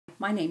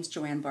My name's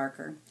Joanne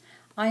Barker.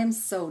 I am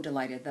so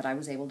delighted that I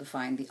was able to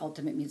find the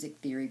Ultimate Music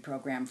Theory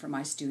program for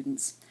my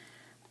students.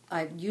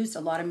 I've used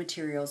a lot of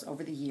materials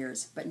over the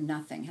years, but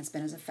nothing has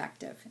been as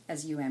effective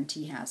as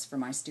UMT has for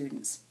my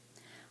students.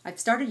 I've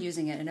started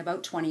using it in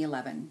about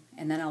 2011,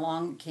 and then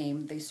along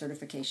came the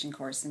certification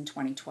course in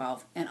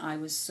 2012, and I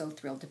was so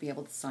thrilled to be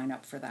able to sign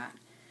up for that.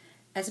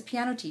 As a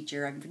piano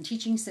teacher, I've been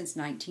teaching since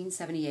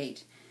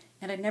 1978,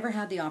 and I'd never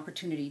had the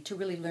opportunity to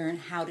really learn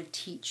how to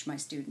teach my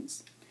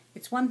students.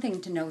 It's one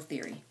thing to know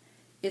theory.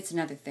 It's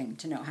another thing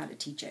to know how to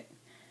teach it.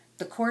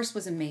 The course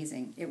was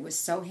amazing. It was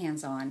so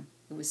hands-on,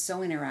 it was so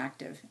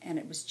interactive, and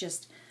it was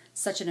just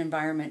such an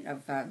environment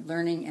of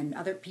learning and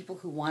other people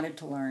who wanted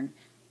to learn.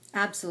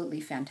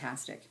 Absolutely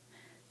fantastic.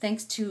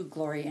 Thanks to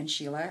Gloria and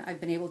Sheila, I've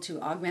been able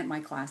to augment my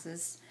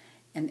classes,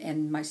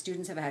 and my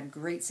students have had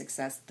great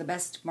success. The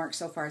best mark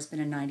so far has been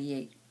a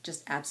 98.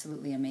 Just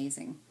absolutely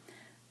amazing.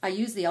 I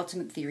use the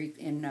Ultimate Theory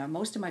in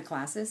most of my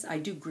classes. I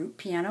do group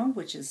piano,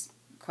 which is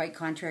quite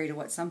contrary to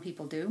what some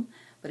people do,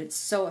 but it's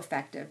so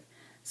effective.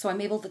 So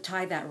I'm able to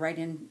tie that right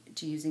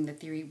into using the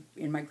theory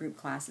in my group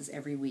classes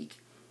every week.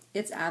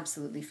 It's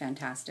absolutely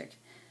fantastic.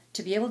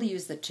 To be able to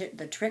use the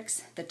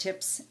tricks, the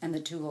tips, and the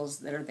tools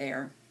that are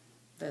there,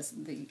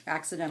 the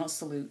accidental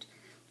salute,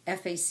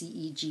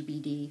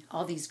 FACE-GBD,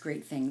 all these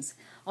great things,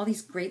 all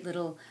these great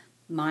little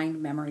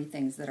mind memory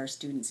things that our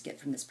students get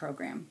from this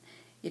program.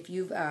 If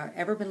you've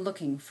ever been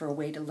looking for a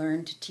way to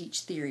learn to teach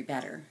theory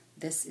better,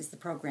 this is the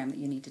program that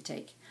you need to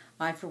take.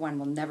 I, for one,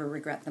 will never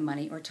regret the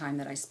money or time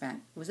that I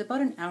spent. It was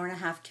about an hour and a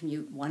half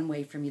commute one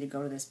way for me to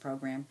go to this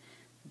program.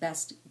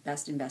 Best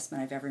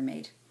investment I've ever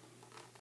made.